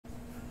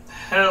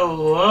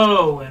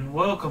Hello and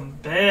welcome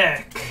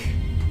back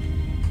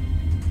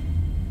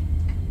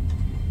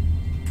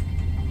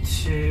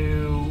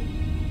to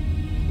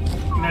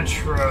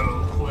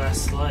Metro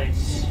Last Light.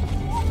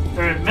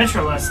 Or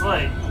Metro Last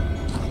Light.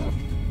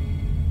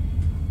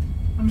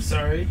 I'm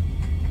sorry.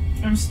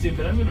 I'm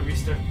stupid. I'm gonna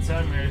restart the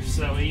timer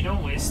so that way you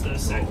don't waste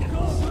those seconds.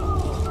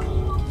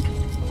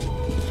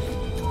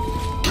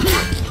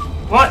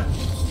 What?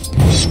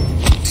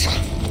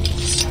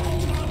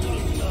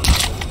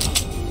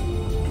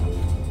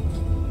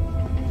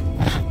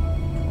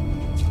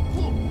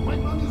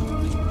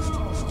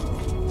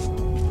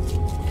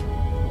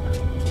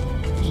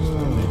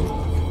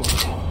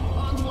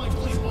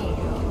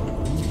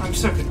 I'm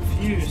so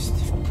confused.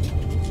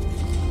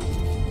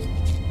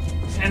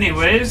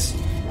 Anyways,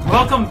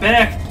 welcome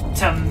back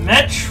to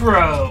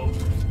Metro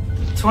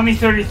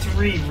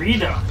 2033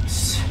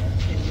 Redux.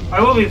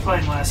 I will be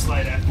playing Last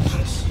Light after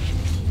this.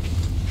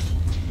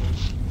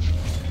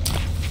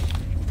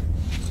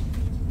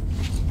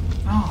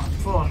 Oh, I'm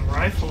full on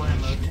rifle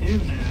ammo too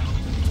now.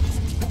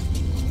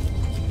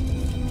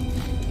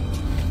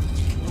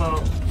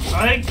 Well,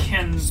 I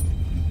can...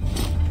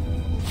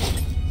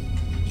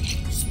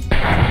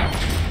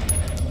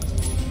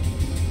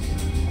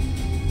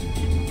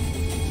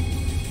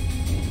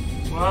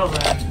 Well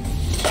then,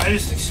 I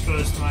just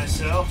exposed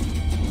myself.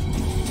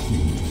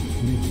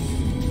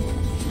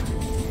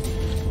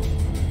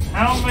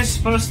 How am I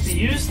supposed to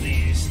use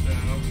these, though?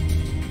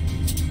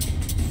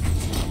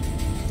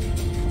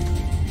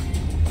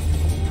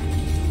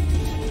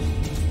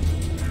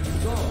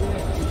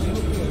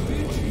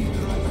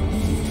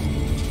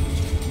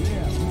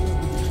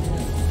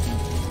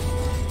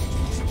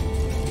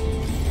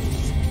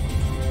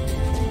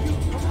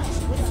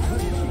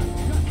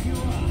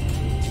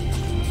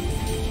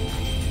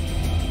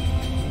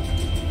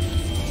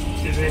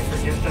 Did they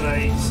forget that I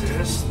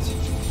exist?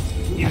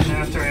 Even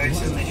after I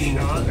accidentally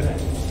shot?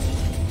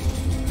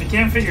 I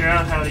can't figure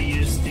out how to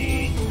use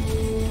the...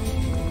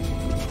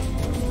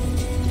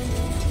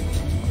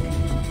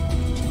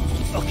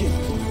 Okay,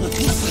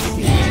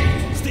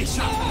 stay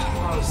sharp.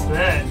 How's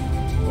that?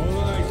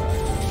 Alright.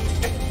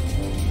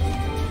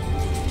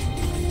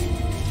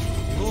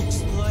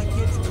 Looks like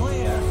it's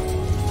clear.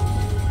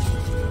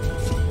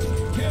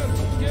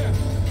 Yeah.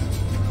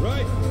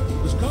 Right.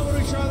 Let's cover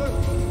each other.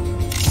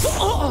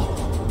 Oh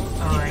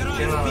my god.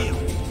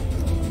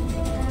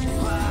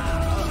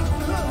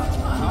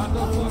 Not the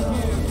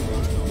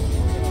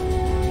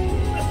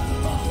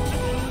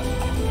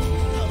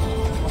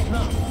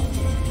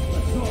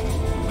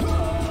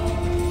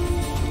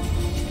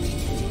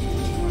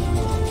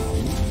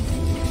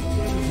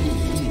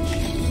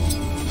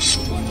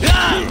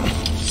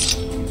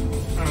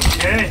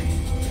here. Okay.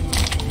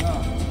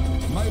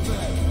 My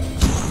bad.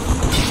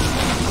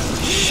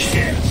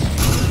 Shit.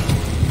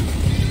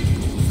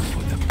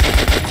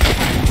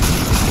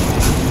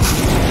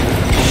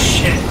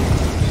 Shit.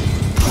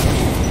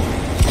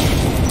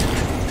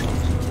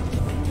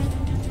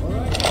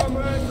 Alright,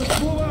 comrades, let's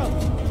move out.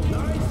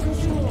 Nice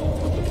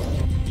control.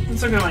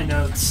 Let's look at my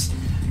notes.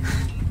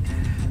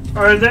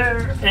 Are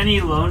there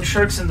any loan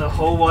sharks in the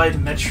whole wide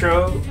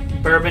metro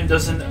Bourbon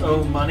doesn't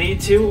owe money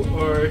to,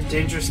 or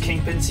dangerous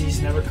kingpins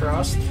he's never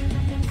crossed?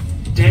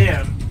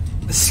 Damn,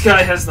 this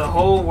guy has the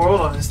whole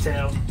world on his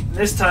tail.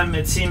 This time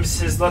it seems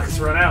his luck has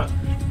run out.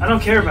 I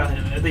don't care about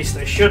him, at least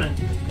I shouldn't,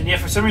 and yet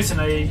for some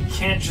reason I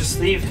can't just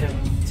leave him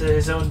to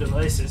his own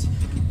devices.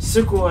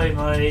 Sukoi,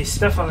 my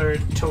stepfather,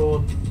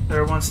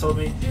 once told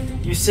me,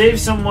 you save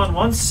someone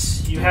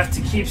once, you have to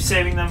keep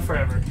saving them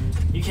forever.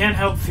 You can't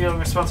help feeling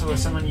responsible for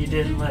someone you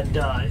didn't let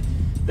die.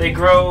 They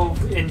grow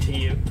into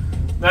you.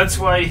 That's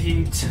why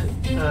he took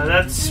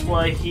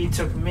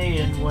me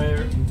and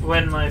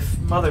when my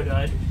mother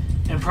died,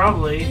 and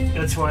probably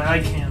that's why I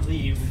can't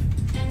leave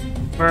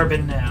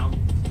Bourbon now.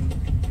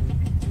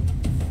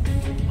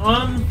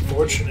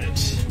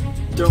 Unfortunate.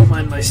 Don't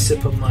mind my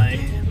sip of my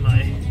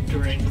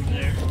drink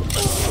there.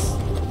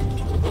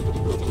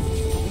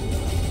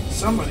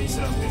 Somebody's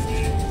helping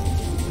me.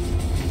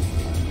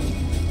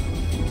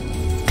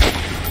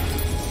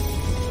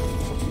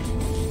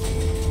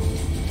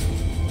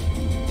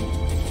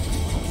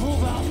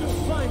 Move out and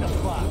find a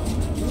spot.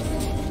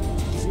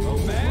 Oh,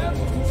 man.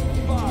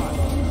 Fuck.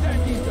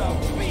 That is a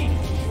beast.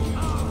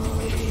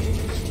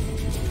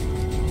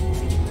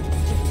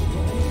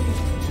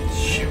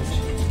 Shoot.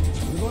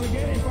 We're gonna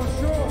get it for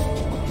sure.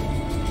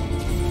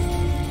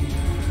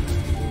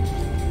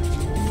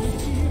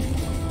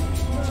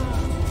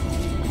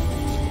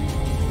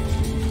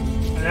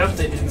 I hope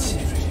they didn't see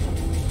me.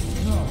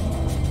 No,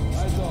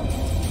 I don't.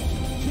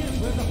 Jim,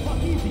 where the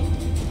fuck is he?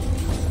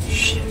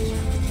 Shit.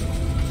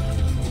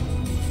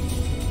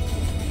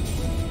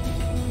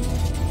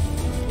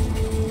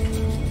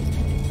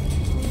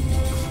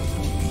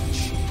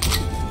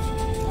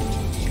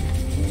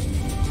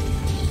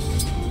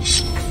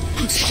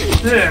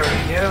 There we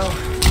go.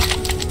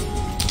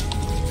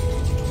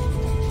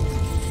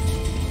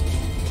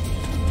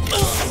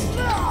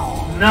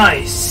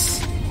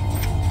 Nice.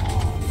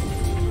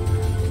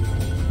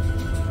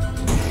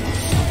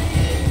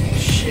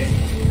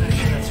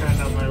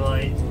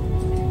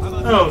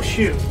 Oh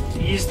shoot,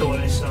 he's the one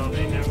who saw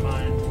me, never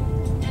mind.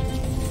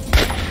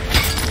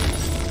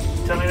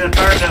 Tell me that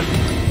burned him.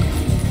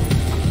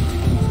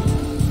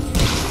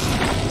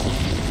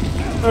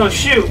 Oh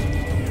shoot!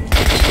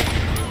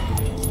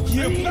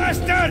 You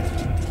bastard!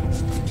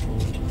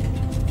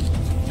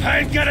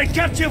 I'm gonna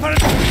get you for...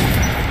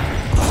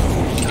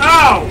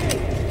 Ow!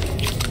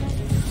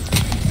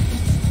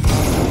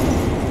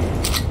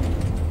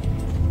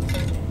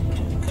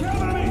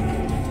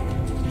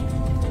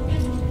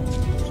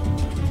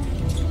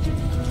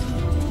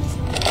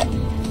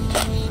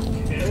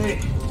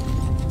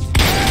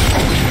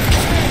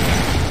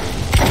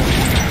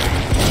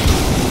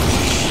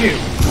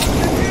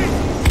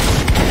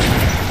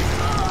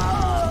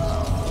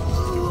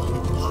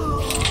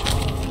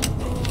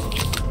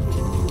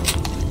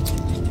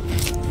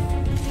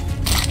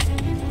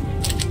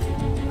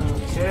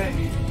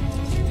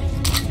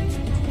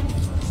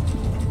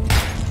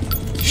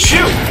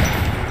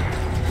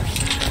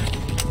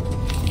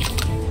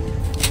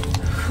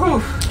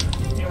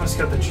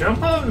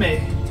 Jump on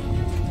me.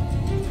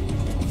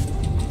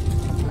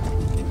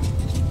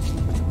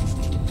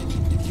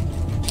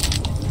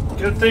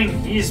 Good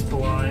thing he's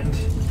blind.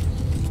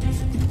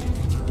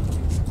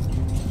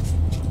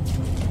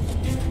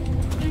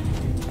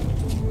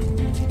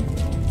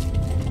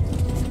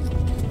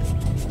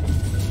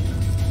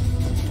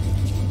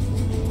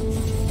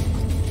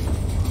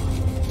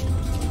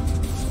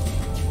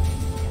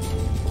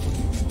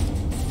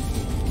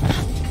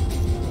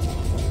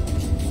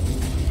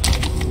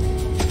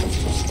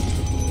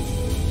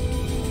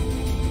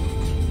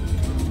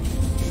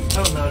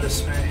 He'll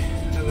notice me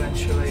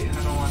eventually. I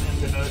don't want him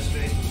to notice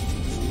me.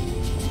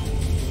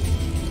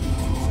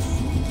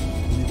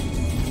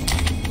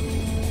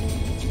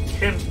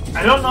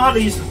 I don't know how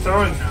to use the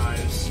throwing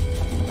knives.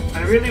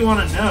 I really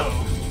want to know.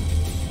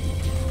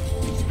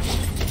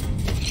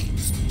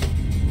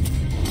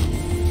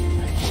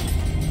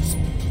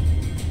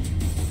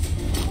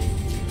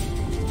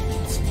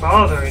 It's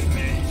bothering me.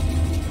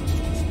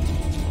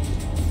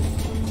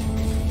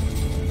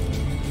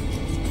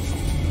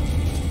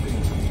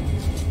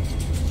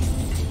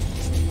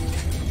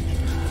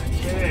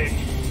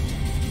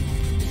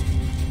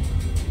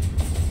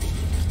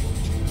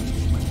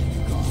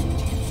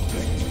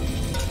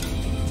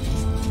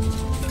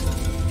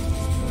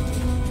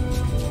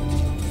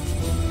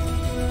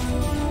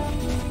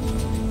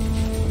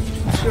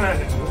 Go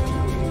ahead and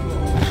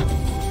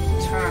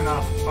turn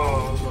off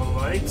all of the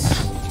lights.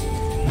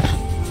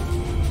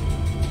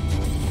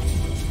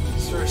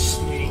 Sort of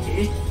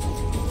sneaky.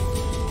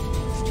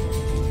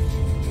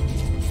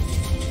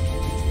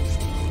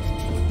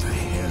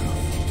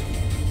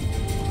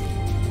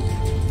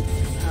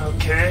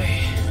 Okay.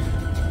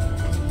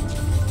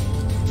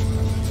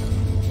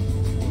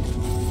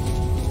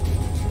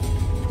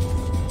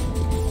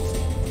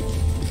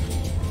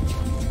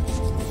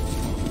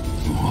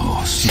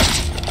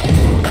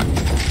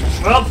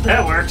 Well,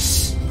 that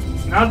works.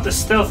 Not the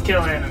stealth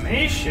kill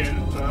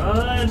animation,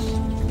 but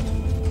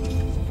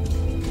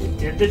it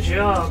did the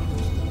job.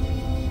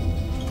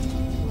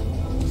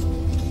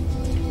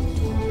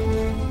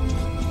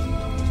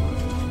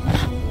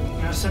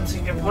 No sense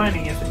in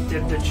complaining if it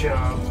did the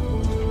job.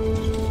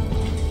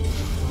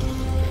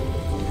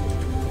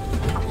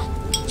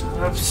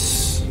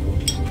 Oops.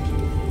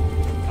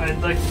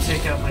 I'd like to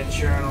take out my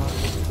journal.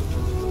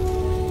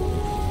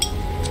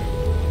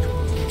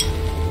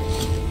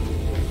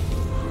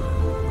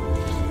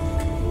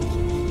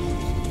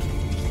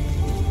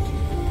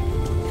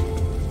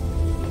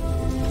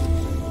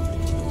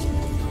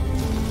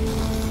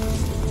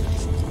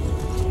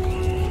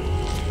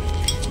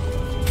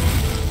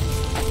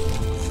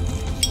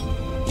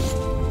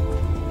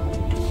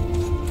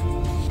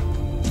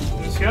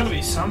 There's gotta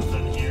be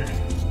something here.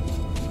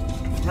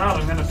 If not,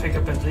 I'm gonna pick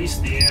up at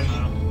least the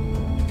ammo.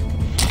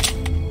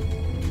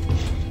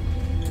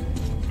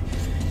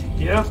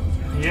 Yep,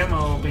 the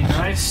ammo will be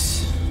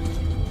nice.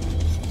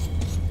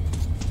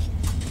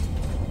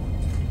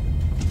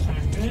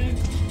 Okay.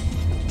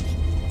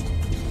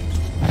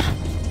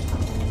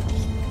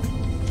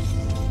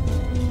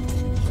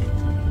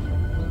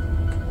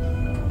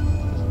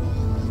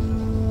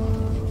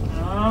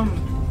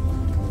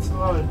 It's a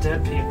lot of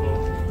dead people.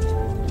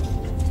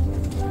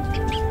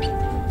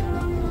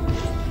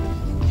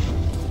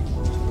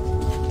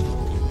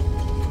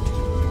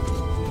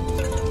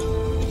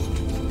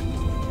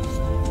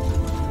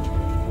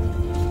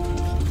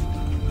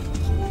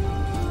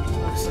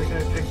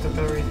 Picked up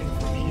everything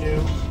from you.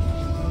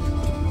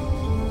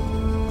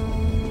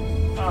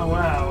 Oh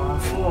wow, I'm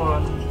full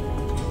on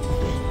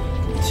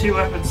 2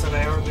 weapons that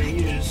I already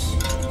use.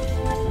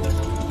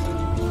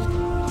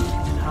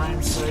 In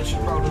hindsight, I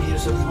should probably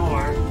use them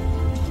more.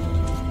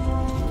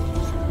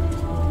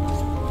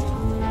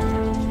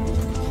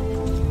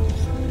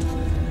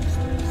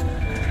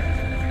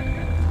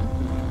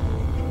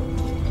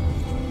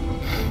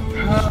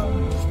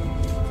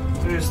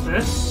 Who's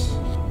this?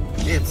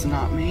 It's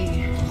not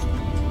me.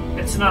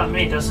 It's not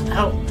me, doesn't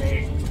help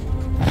me.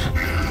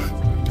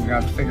 You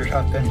got to figure it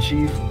out then,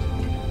 Chief.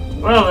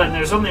 Well, then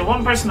there's only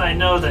one person I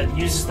know that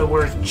uses the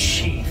word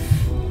chief.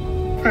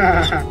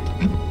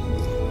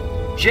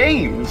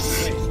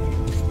 James.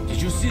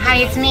 Did you see Hi,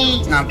 it's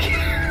me. No, I'm kidding.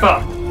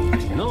 Fuck.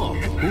 No.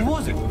 Who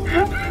was it?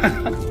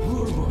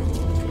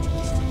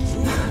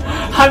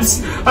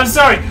 I'm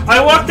sorry. I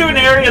walked through an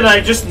area that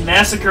I just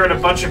massacred a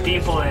bunch of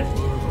people in,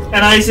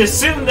 and I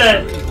assumed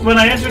that when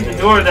I entered the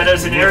door that it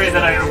was an area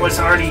that I was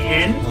already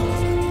in.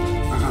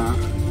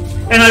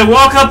 And I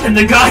walk up and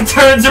the guy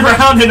turns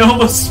around and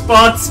almost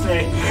spots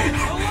me.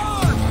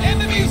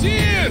 Enemies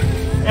here!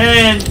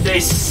 And they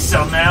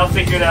somehow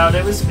figured out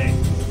it was me.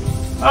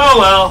 Oh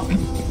well.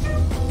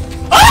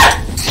 Ah!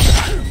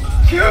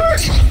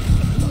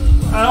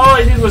 All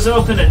I did was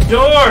open a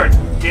door,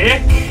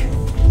 dick.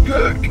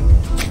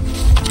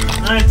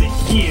 I have to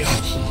heal.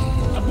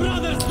 A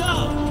brother's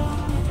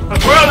down! My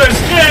brother's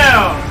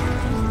down!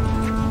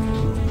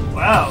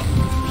 Wow.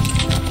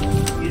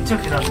 You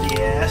took it up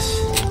the ass.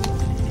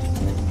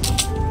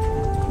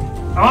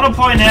 I want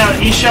to point out,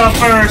 he shot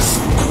first.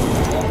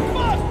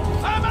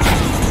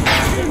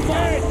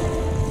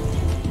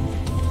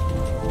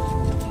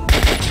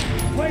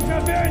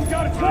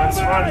 That's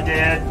one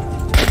dead.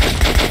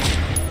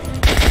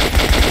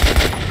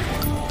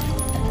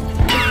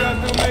 We got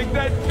to make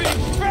that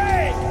fish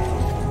pay!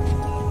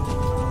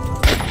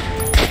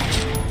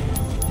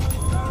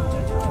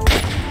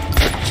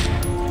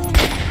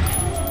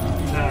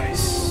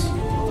 Nice.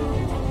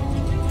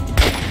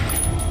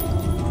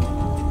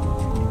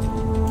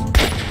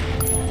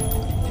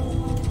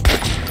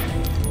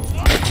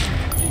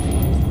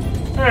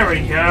 There we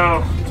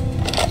go.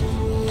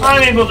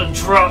 I'm able to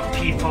drop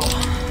people.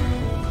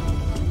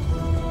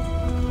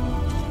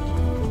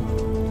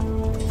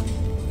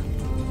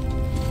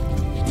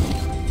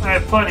 I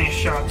have plenty of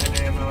shotgun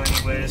ammo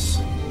anyways.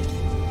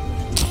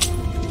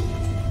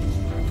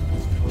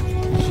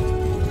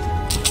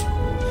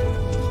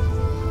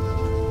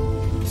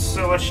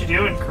 So what you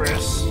doing,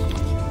 Chris?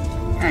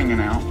 Hanging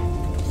out.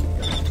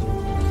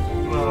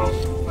 Well,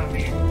 I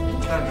mean,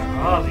 kind of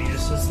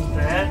obvious, isn't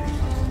that?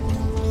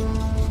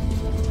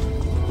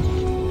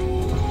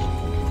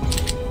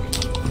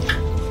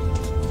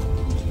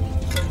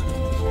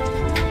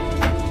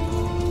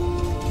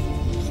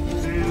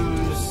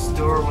 Whose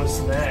door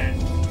was that?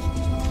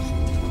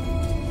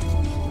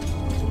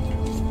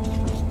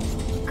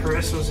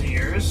 Chris, was it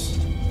yours?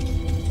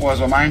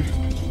 Was it mine?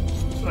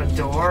 A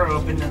door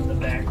opened in the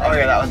back. Oh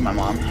yeah, that was my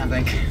mom, I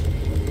think.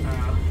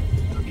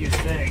 You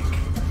think?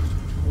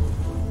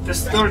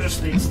 This door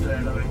just leads to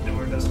that other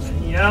door, doesn't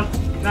it? Yep.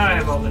 Now I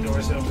have all the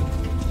doors open.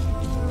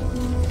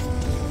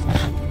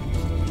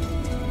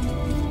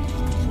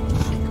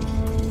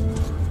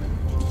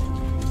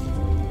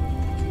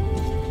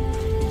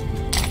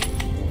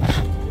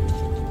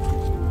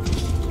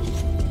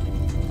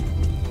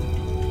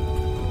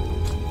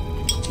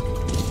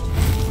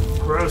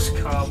 Gross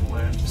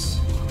cobwebs.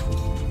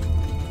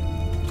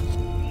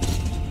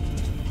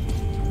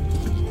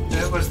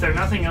 Was there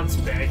nothing else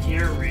back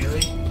here,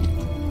 really?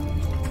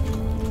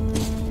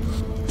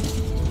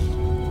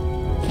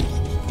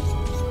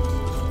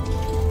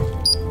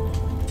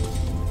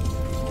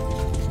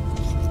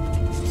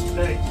 It's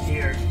back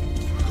here.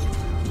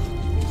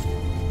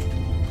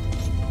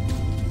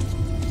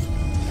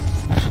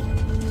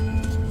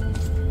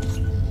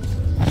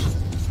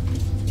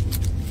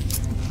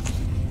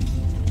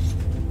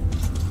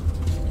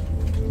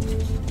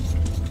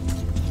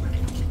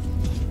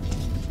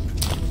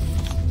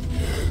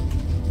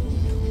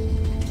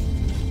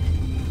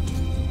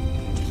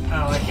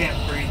 Oh, I can't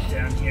breathe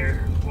down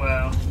here.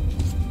 Wow.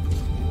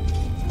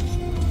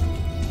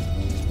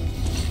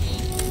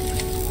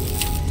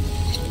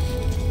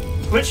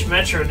 Which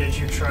Metro did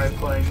you try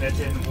playing that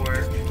didn't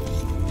work?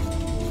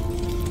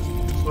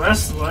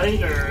 Last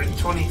Light or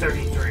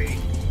 2033?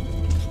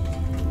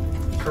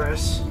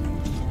 Chris?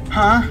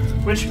 Huh?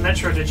 Which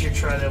Metro did you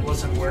try that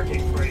wasn't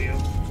working for you?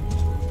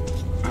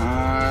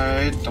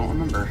 I don't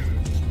remember.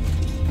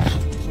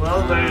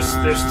 Well, there's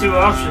two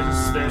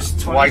options. There's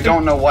 20. Well, I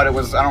don't know what it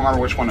was. I don't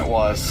remember which one it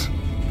was.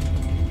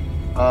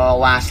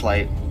 Last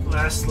Light.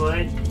 Last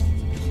Light?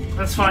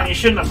 That's fine. You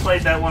shouldn't have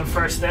played that one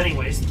first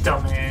anyways,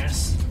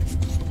 dumbass.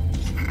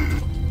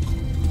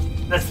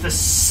 That's the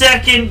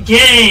second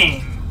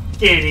game,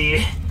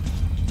 idiot.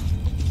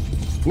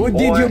 What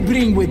did you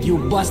bring with you,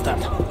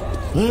 bastard?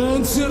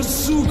 Answer,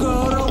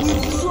 сука, орал и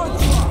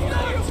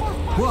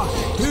What?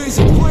 Is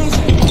it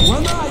crazy?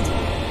 One night,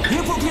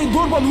 hypocrite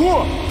Bourbon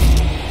War!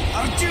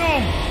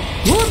 Artyom!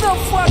 Who the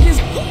fuck is...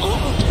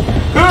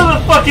 Who the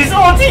fuck is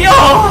Auntie?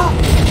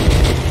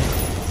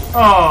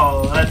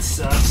 Oh, that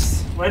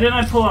sucks. Why didn't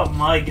I pull out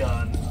my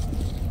gun?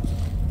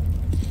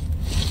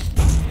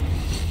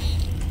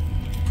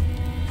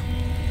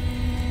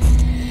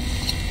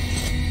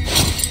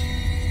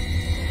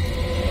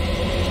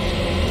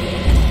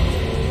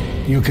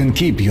 You can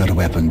keep your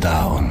weapon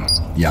down,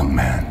 young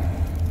man.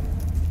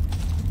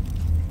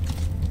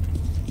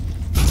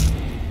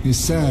 It's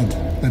sad,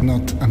 but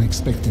not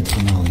unexpected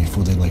finale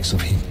for the likes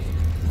of him.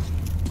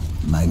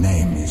 My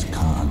name is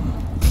Khan.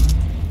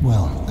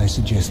 Well, I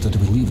suggest that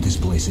we leave this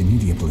place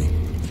immediately.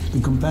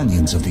 The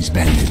companions of these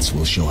bandits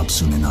will show up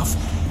soon enough,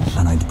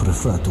 and I'd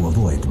prefer to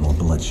avoid more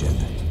bloodshed.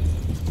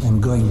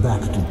 I'm going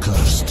back to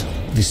Cursed.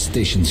 This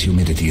station's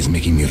humidity is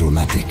making me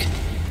rheumatic.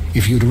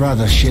 If you'd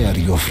rather share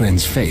your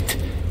friend's fate,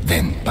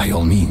 then by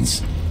all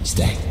means,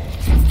 stay.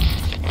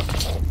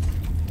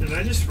 Did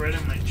I just write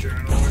in my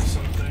journal or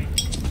something?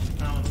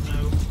 I don't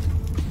know.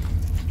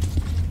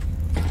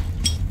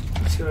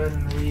 Let's go ahead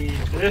and read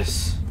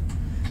this.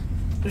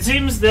 It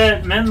seems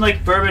that men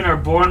like Bourbon are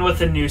born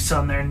with a noose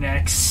on their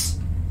necks.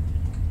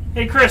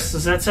 Hey Chris,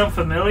 does that sound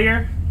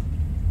familiar?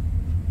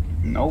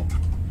 Nope.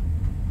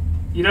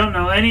 You don't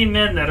know any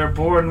men that are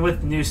born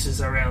with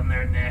nooses around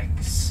their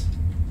necks?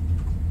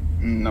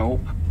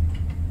 Nope.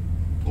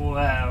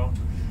 Wow.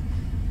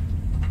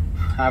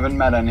 Haven't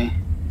met any.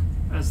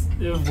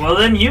 Well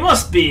then you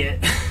must be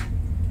it.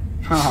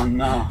 Oh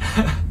no.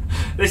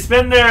 They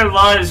spend their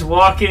lives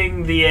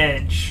walking the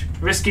edge,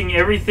 risking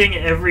everything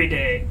every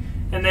day,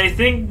 and they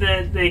think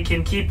that they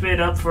can keep it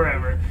up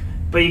forever.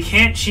 But you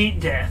can't cheat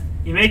death.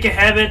 You make a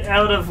habit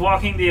out of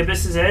walking the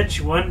abyss's edge,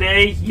 one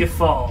day you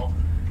fall.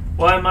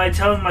 Why am I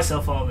telling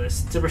myself all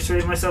this? To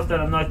persuade myself that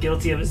I'm not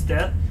guilty of his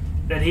death?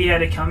 That he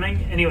had it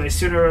coming? Anyway,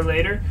 sooner or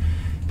later?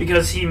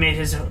 Because he made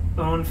his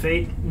own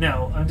fate?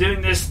 No, I'm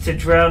doing this to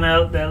drown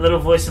out that little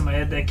voice in my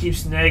head that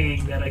keeps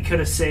nagging that I could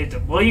have saved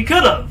him. Well, you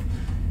could have!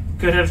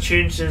 Could have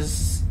changed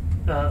his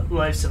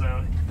life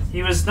somehow.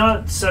 He was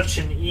not such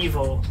an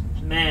evil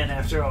man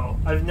after all.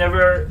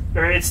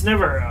 It's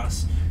never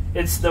us.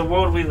 It's the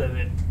world we live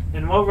in.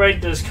 And what right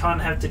does Khan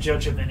have to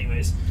judge him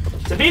anyways?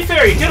 To be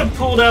fair, he could have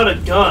pulled out a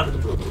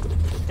gun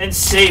and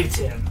saved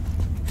him.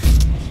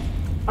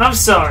 I'm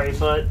sorry,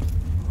 but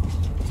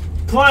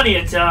plenty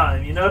of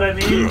time, you know what I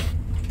mean?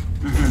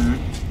 Mm-hmm.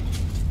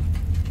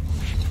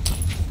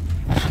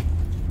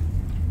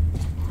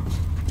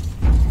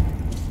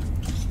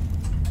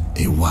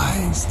 A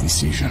wise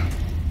decision.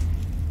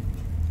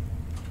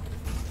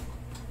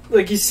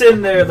 Like he's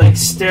sitting there, like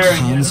staring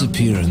Khan's at him.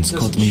 appearance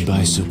caught me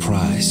by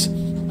surprise.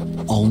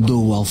 Although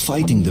while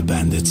fighting the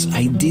bandits,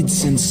 I did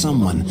sense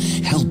someone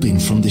helping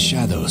from the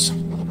shadows.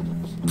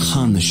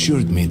 Khan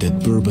assured me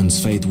that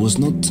Bourbon's fate was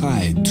not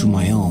tied to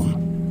my own.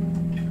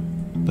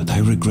 But I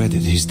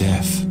regretted his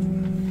death.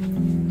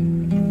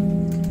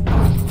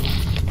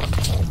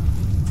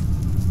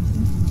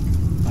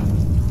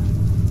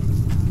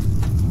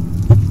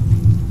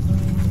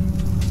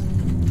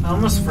 I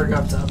almost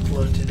forgot to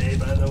upload today,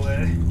 by the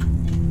way.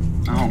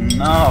 Oh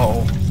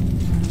no.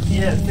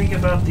 Yeah, think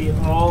about the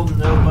all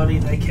nobody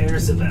that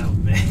cares about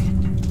me.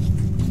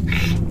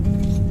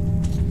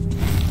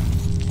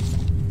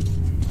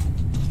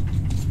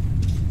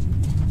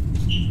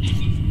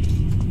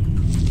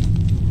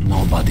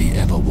 Nobody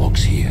ever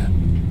walks here.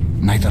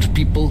 Neither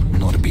people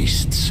nor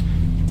beasts.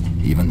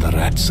 Even the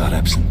rats are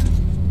absent.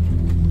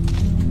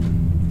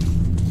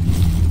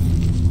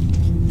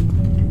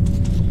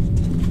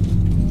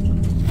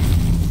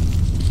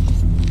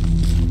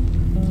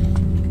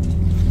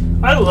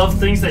 I love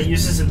things that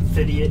uses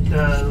NVIDIA,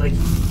 like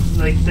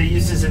that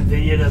uses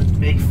NVIDIA to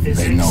make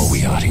physics. They know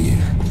we are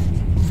here.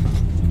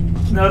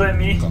 Know what I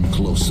mean? Come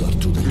closer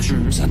to the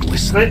tubes and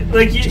listen.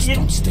 Like Just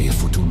don't stay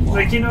for too long.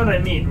 Like, you know what I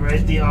mean,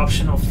 right? The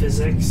optional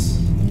physics.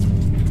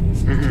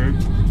 Mm-hmm.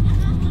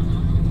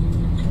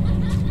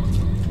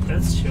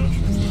 That's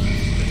children.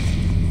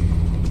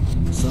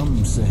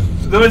 Some say.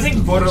 Though I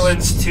think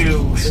Borderlands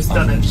 2 has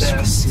done it others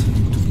best.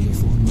 consider it to be a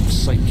form of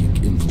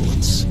psychic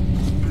influence.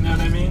 You know what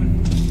I mean?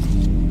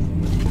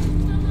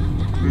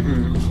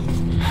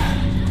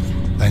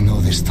 I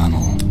know this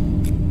tunnel,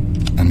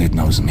 and it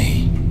knows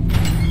me.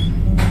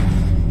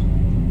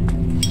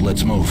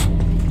 Let's move.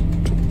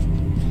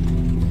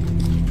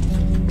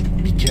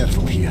 Be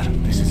careful here.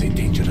 This is a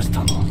dangerous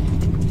tunnel.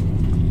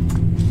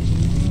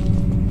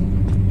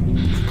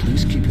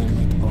 Please keep your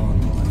light on,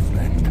 my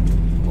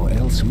friend, or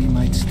else we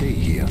might stay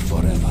here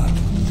forever.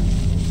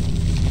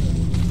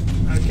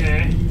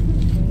 Okay.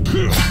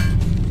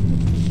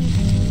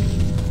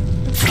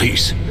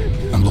 Freeze,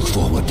 and look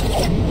forward.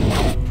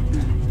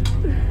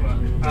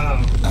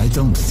 Oh. I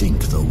don't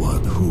think the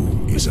word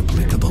 "who" is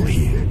applicable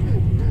here.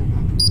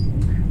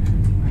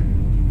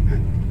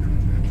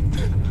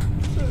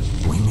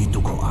 We need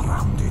to go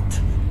around it.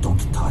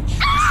 Don't touch.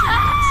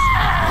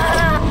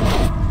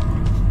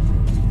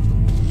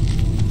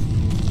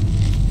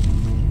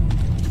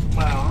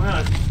 Wow, I'm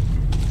gonna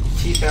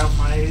keep out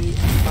my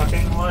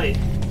fucking light.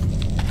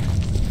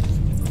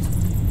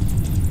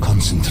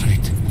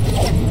 Concentrate.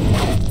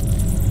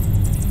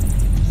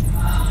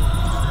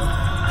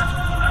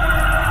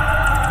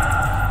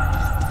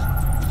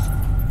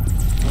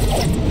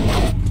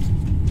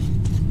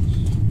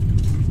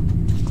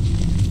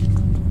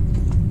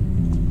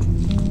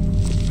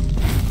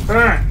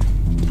 Burn!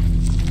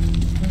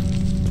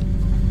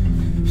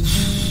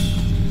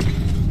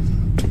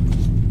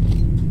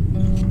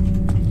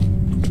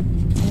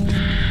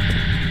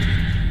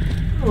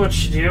 What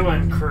you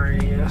doing,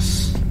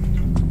 Chris?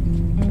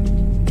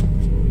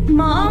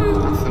 Mom,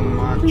 Nothing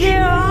much.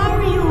 where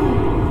are you?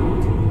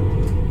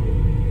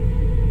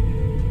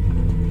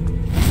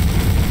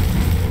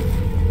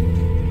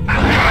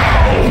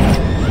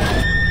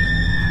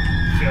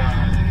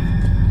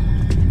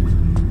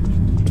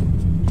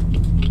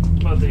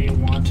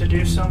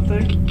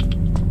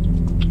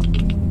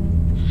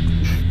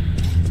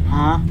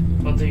 Uh-huh.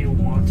 Well, do you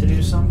want to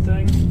do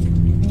something?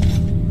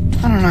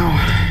 I don't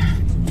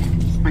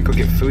know. Might go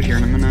get food here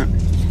in a minute.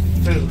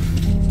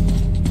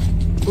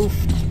 Oof. Oof.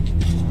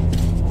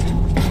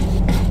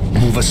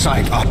 Move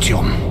aside,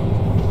 Artyom.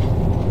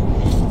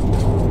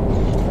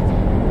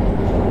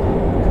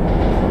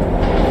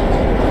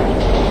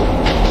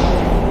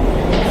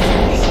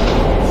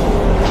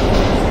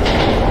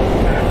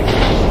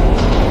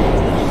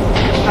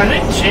 I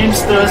think James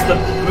still has the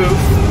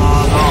booth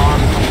mod on.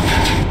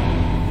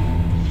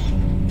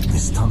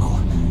 This tunnel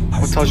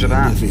has What tells you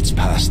that? live its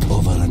past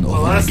over and over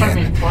Well, last time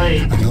again. we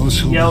played, And those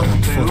who yelled are boo.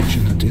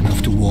 unfortunate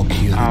enough to walk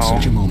here at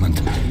such a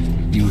moment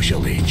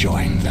usually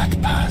join that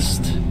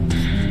past.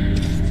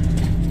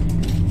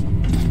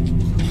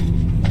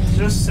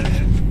 Just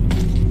saying.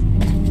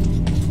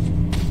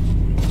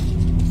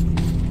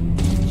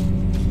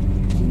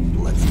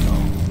 Let's go.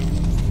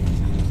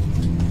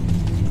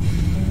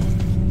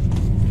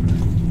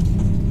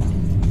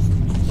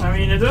 I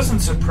mean, it doesn't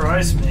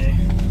surprise me.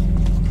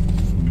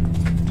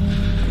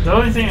 The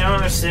only thing I don't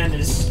understand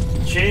is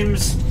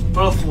James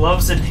both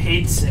loves and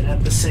hates it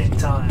at the same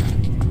time.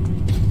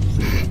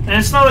 And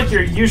it's not like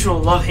your usual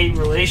love-hate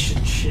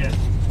relationship.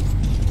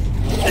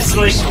 It's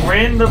like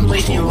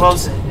randomly he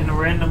loves it and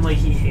randomly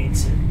he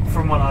hates it,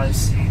 from what I've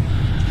seen.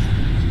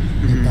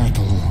 The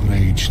battle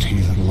raged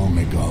here long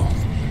ago.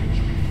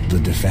 The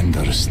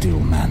defenders still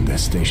man their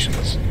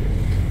stations.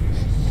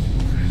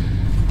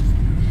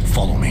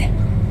 Follow me,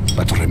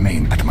 but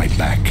remain at my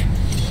back.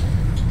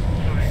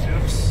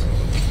 Oops.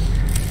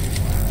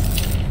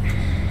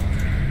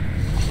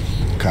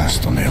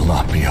 Castone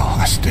lapio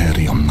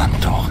asterium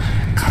manto.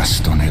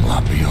 Castone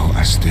lapio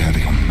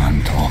asterium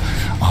manto.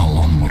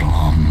 Alum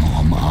ram,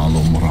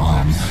 alum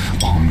ram.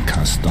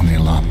 Castone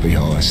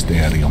lapio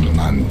asterium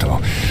manto.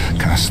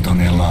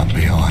 Castone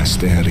lapio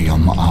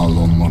asterium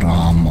alum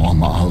ram,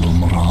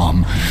 alum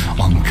ram.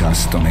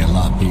 Castone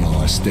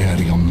lapio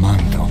asterium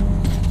manto.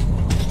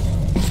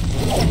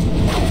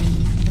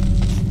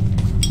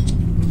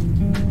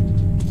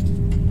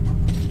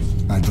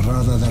 I'd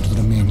rather that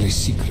remain a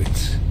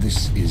secret.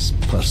 This is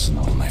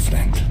personal, my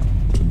friend.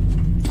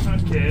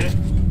 Okay.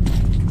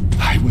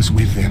 I was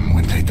with them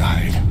when they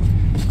died.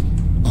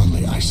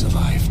 Only I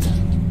survived.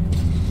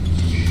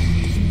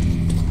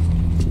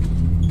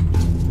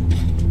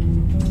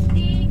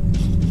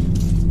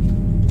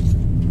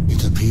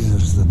 It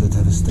appears that the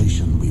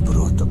devastation we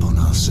brought upon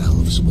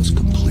ourselves was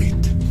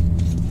complete.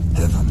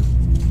 Heaven,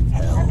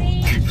 hell,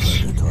 and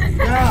purgatory.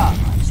 Yeah.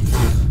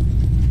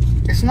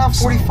 It's not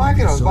 45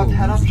 yet. I was about to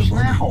head up just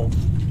now.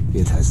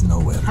 It has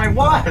nowhere to I go.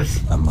 was.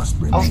 I must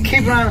remain. I was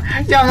keeping on.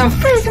 Yeah, no,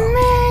 freezing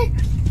me.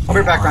 I'll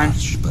be back, Ryan.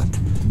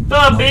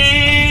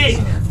 Bubby!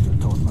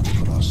 Atonement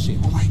for our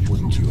sins,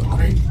 wouldn't you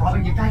agree?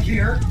 Robin, get back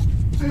here.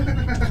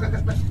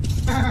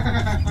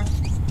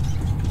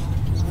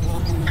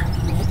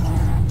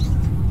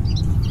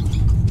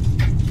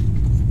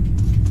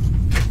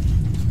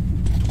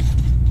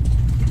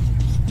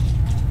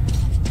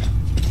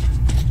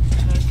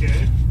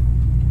 Okay.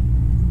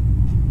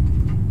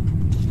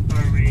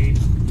 Are we...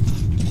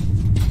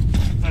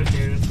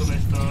 Okay, that's what I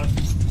thought.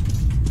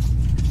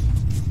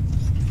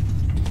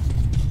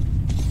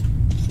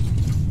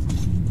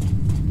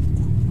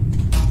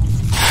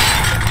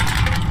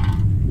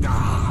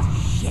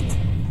 Shit.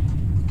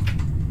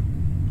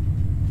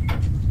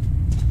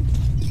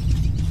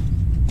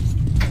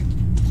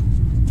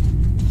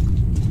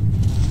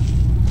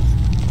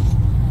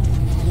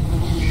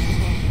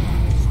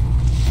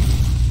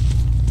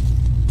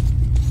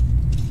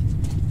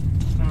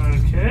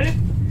 Okay.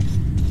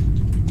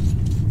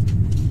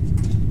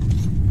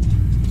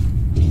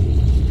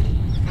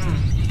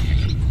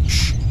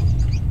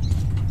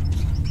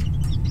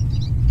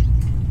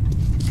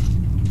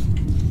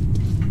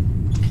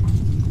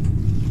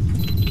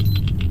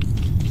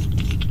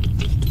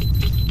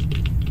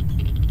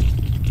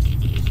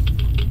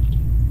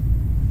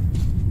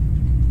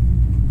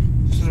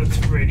 So it's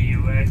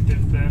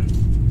radioactive then.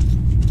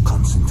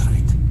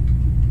 Concentrate.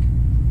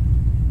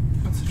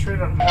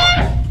 Concentrate on what?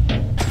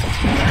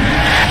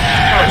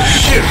 Oh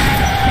shoot!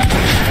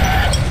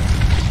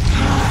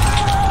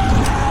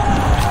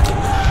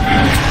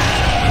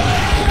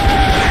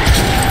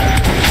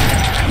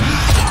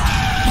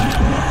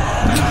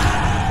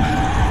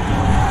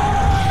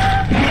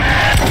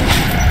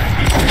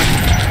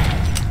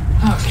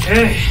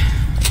 Okay.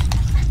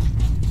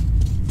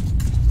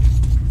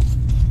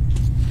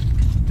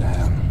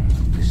 Damn,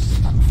 this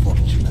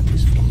unfortunate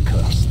is from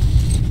Cursed.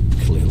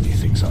 Clearly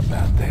things are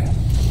bad there.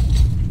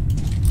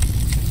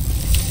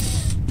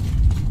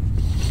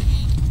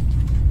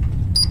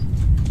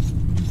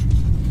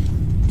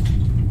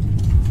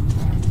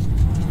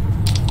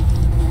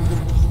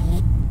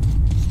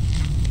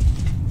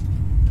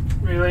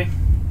 Really?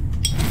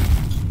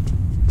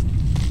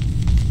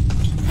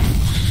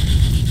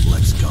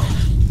 Let's go.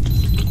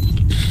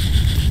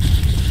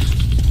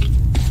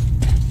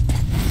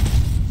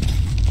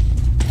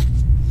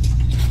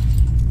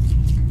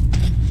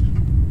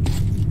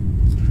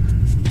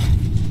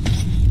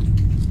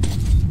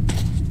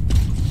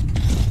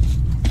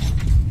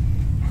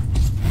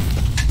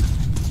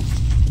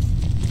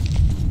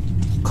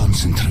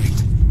 concentrate.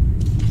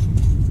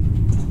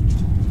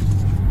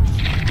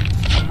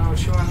 I don't know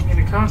what you want me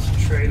to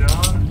concentrate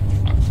on.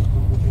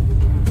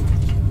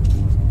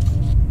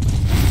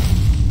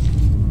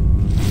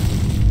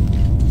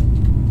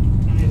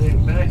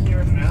 Anything back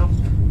here? Nope.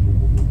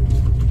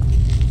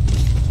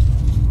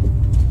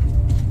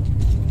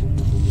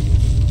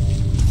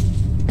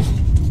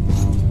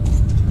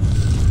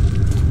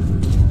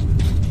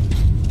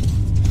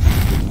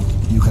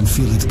 You can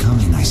feel it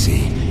coming, I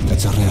see.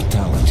 That's a rare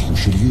talent. You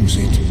should use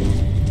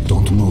it.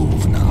 Don't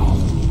move now.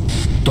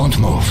 Don't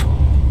move.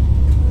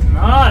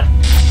 Not.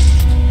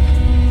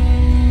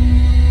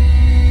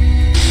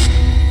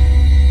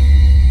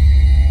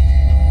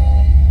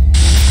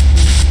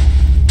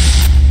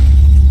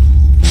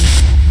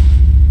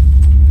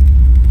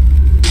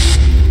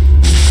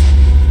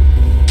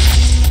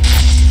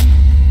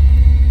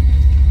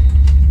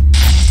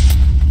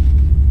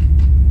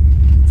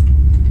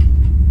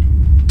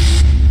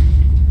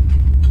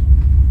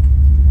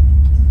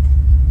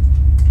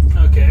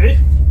 Okay.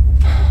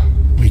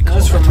 We call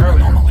That's that from an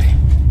earlier. anomaly.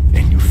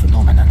 A new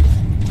phenomenon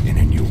in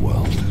a new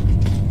world.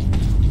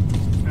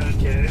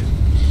 Okay.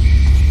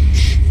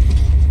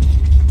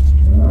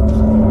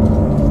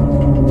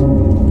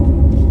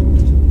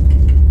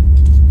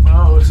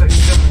 Well, it looks like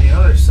he's coming the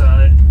other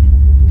side.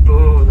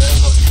 Oh,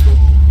 that looks cool.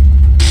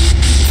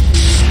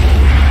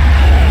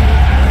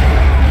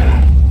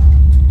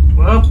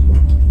 Well,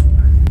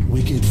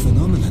 Wicked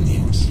phenomenon,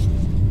 yes.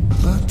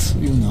 But,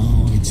 you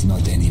know, it's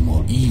not any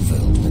more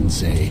evil than,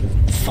 say,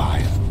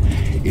 fire.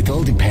 It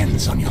all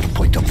depends on your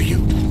point of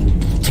view.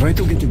 Try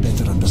to get a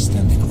better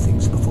understanding of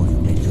things before you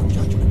make your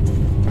judgment.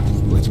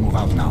 Let's move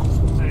out now.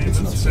 hey, It's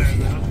not that's safe fair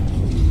here. enough.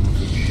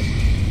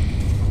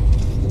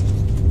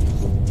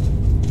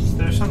 Is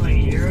there something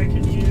here I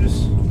can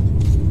use?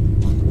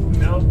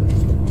 Nope.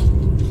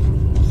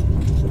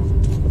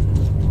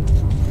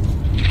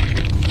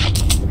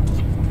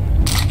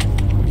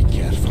 Be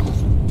careful.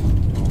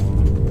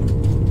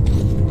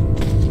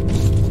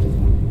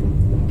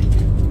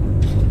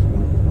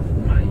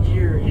 My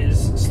ear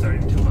is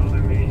starting to bother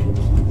me.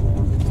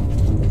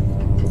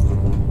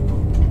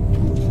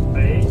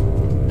 Wait.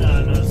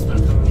 No, it's not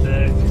coming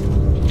back.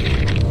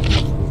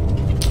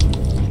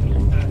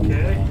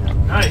 Okay.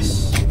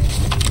 Nice.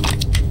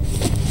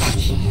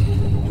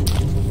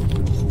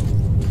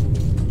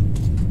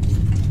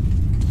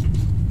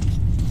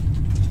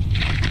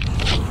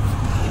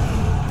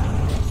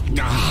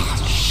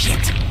 Ah,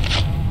 shit.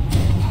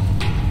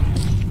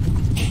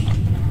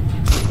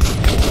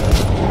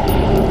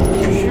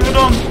 Shoot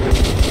him!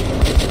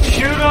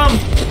 Shoot him!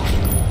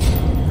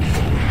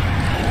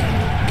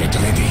 Get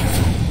ready.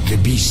 The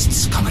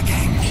beasts come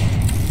again.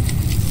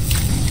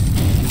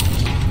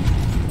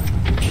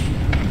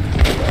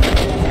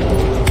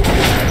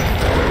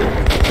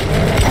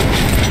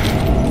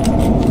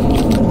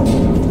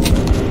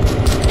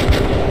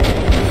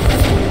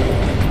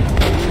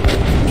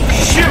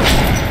 Shoot!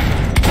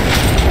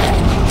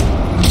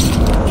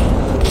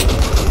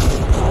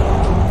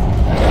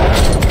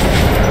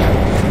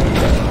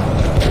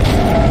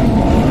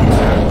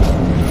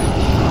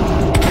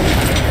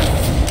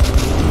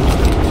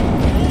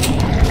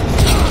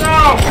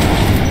 No!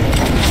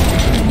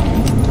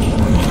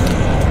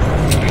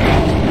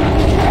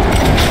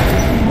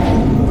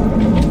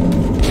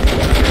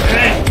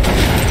 Hey!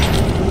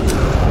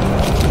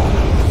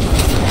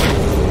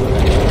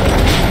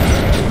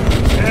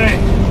 Hey!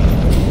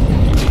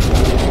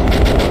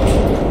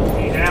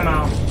 Need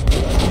ammo.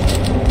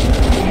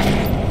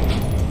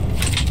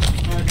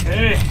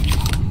 Okay.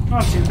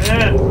 Not too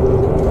bad.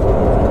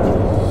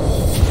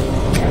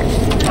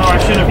 Oh, I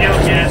should have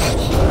yelled yet.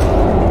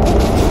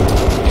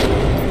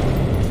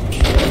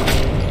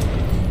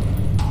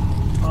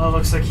 Oh,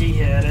 looks like he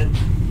had it.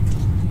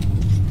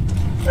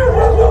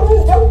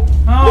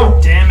 Oh,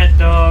 damn it,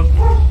 dog.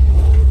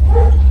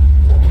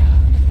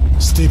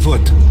 Stay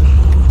put.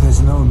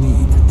 There's no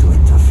need to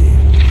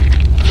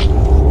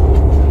interfere.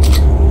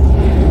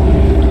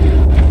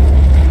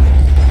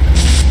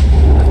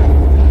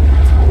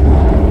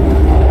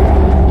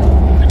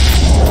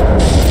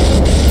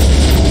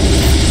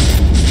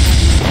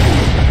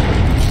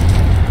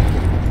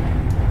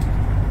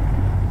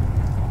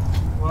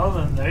 Well,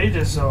 then they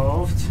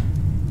dissolved.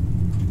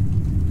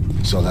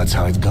 So that's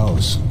how it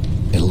goes.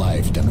 A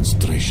live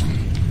demonstration.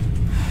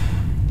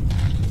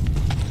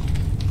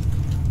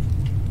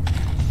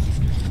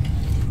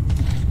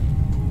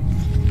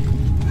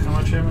 How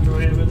much ammo do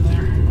I have in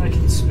there? I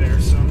can spare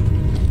some.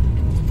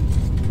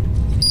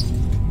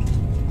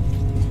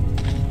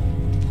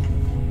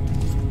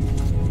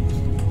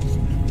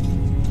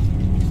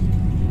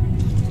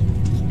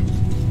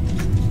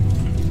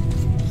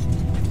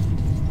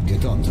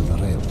 Get onto the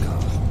rail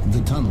car.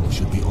 The tunnel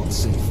should be all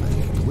safe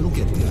ahead. We'll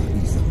get there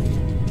easily.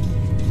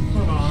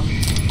 Hold on.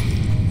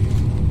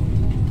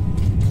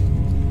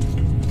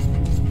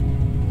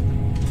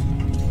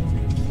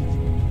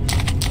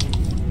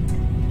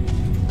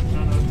 I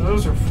don't know what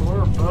those are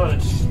for,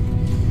 but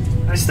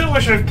I still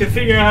wish I could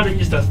figure out how to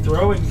use the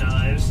throwing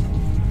knives.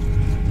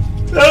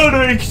 That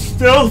would make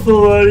stealth a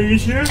lot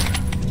easier.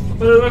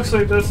 But it looks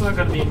like that's not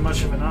going to be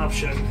much of an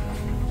option.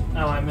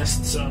 Oh, I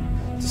missed some.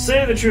 To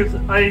say the truth,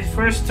 I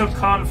first took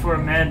Khan for a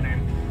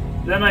madman.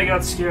 Then I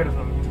got scared of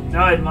him.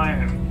 Now I admire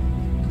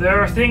him. There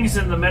are things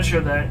in the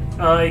Metro that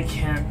I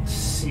can't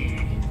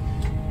see.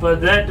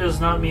 But that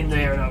does not mean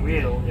they are not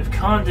real. If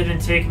Khan didn't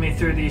take me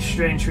through these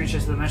strange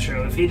reaches of the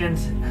Metro, if he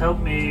didn't help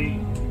me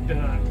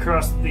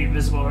cross the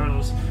invisible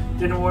hurdles,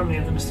 didn't warn me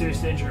of the mysterious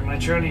danger, my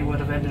journey would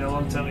have ended a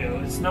long time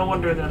ago. It's no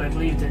wonder that I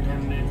believed in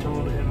him and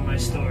told him my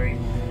story.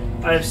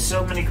 I have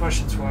so many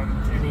questions for him,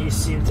 and he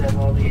seemed to have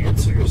all the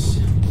answers.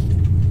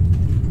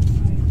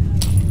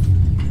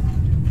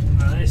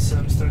 Nice,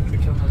 I'm starting to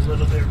become a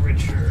little bit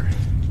richer.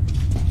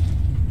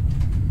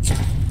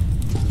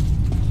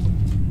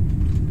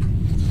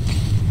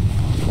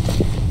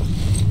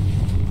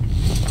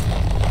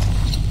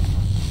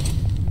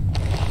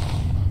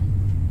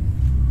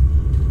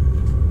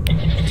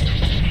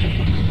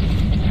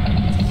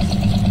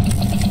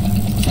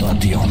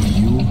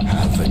 You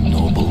have a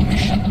noble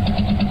mission.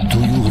 Do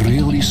you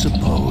really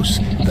suppose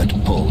that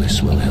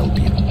Polis will help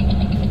you?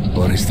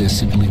 Or is there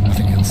simply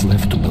nothing else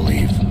left to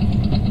believe?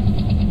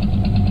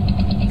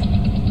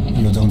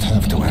 You don't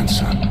have to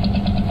answer.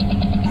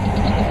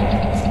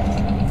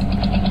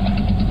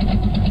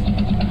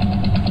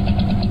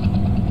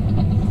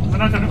 We're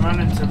not going to run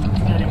into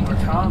any more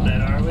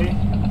combat, are we?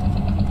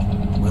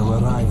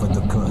 We'll arrive at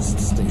the cursed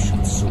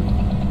station soon.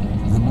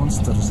 The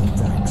monster's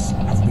attacks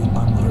have been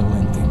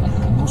unrelenting.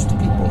 Most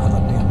people have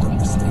abandoned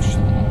the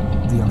station.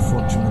 The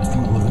unfortunate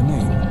few who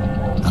remain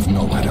have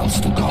nowhere else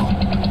to go.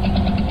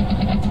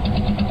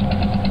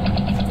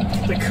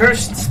 The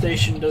cursed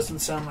station doesn't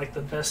sound like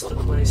the best of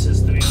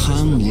places to be honest.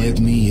 Khan led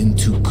me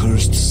into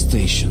Cursed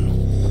Station.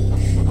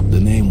 The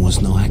name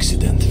was no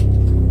accident.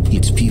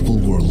 Its people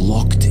were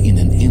locked in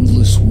an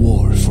endless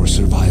war for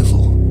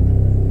survival.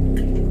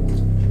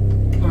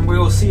 And we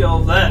will see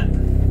all of that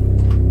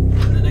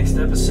in the next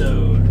episode.